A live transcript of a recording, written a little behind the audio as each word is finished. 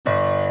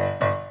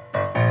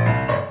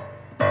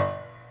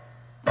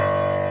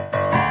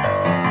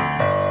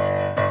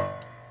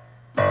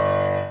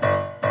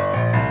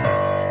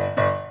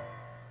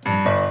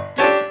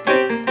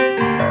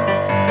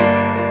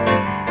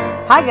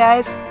Hi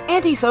guys,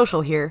 Antisocial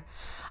here.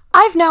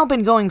 I've now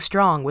been going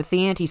strong with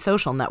the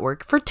Antisocial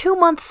Network for 2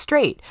 months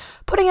straight,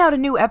 putting out a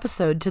new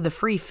episode to the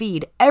free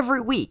feed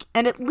every week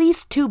and at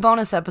least 2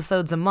 bonus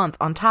episodes a month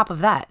on top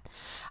of that.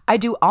 I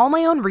do all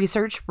my own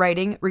research,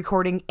 writing,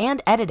 recording,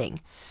 and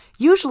editing.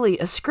 Usually,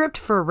 a script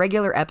for a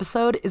regular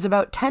episode is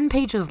about 10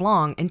 pages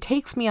long and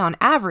takes me on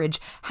average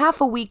half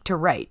a week to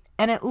write,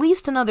 and at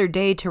least another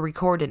day to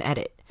record and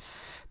edit.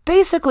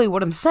 Basically,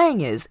 what I'm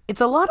saying is, it's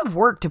a lot of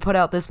work to put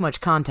out this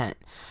much content.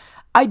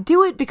 I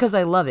do it because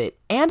I love it,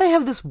 and I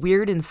have this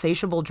weird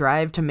insatiable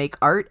drive to make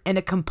art and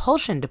a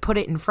compulsion to put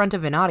it in front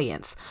of an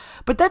audience,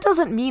 but that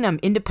doesn't mean I'm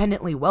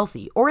independently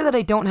wealthy or that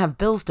I don't have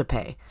bills to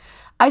pay.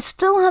 I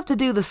still have to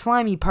do the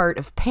slimy part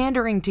of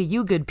pandering to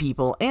you good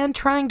people and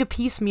trying to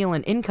piecemeal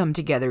an income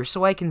together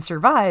so I can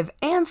survive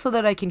and so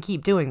that I can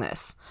keep doing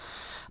this.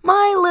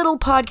 My little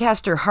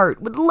podcaster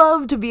heart would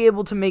love to be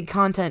able to make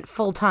content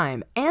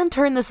full-time and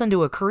turn this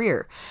into a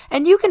career,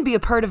 and you can be a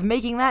part of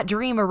making that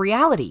dream a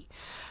reality.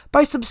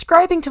 By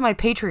subscribing to my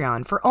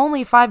Patreon for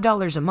only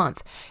 $5 a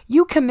month,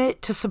 you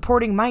commit to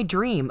supporting my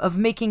dream of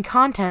making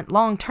content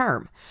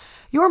long-term.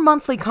 Your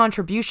monthly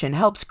contribution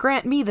helps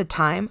grant me the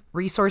time,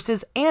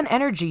 resources, and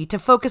energy to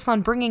focus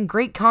on bringing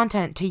great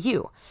content to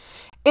you.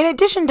 In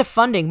addition to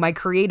funding my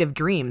creative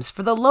dreams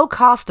for the low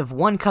cost of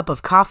 1 cup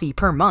of coffee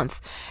per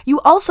month, you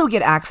also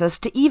get access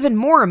to even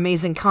more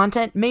amazing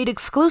content made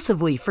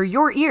exclusively for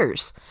your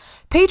ears.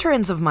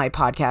 Patrons of my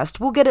podcast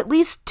will get at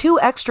least 2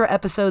 extra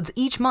episodes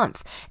each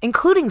month,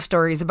 including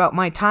stories about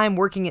my time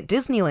working at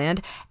Disneyland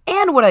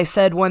and what I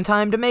said one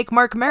time to make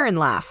Marc Maron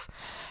laugh.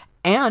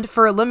 And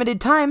for a limited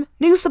time,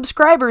 new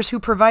subscribers who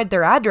provide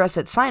their address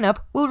at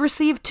sign-up will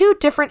receive 2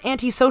 different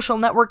Antisocial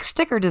Network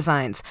sticker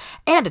designs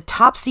and a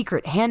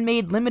top-secret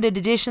handmade limited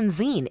edition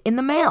zine in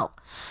the mail.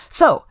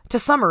 So, to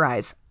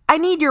summarize, I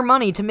need your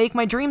money to make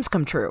my dreams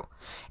come true.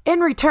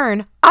 In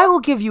return, I will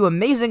give you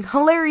amazing,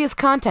 hilarious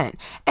content,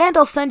 and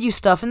I'll send you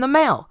stuff in the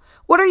mail.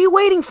 What are you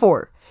waiting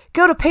for?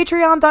 Go to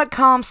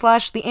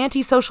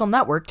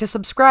patreon.com/theantisocialnetwork to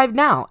subscribe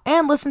now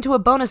and listen to a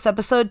bonus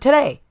episode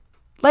today.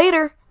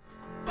 Later!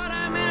 But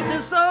I'm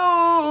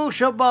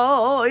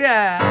antisociable,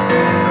 yeah.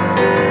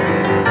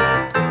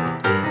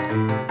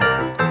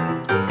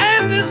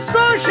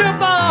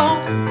 Antisociable!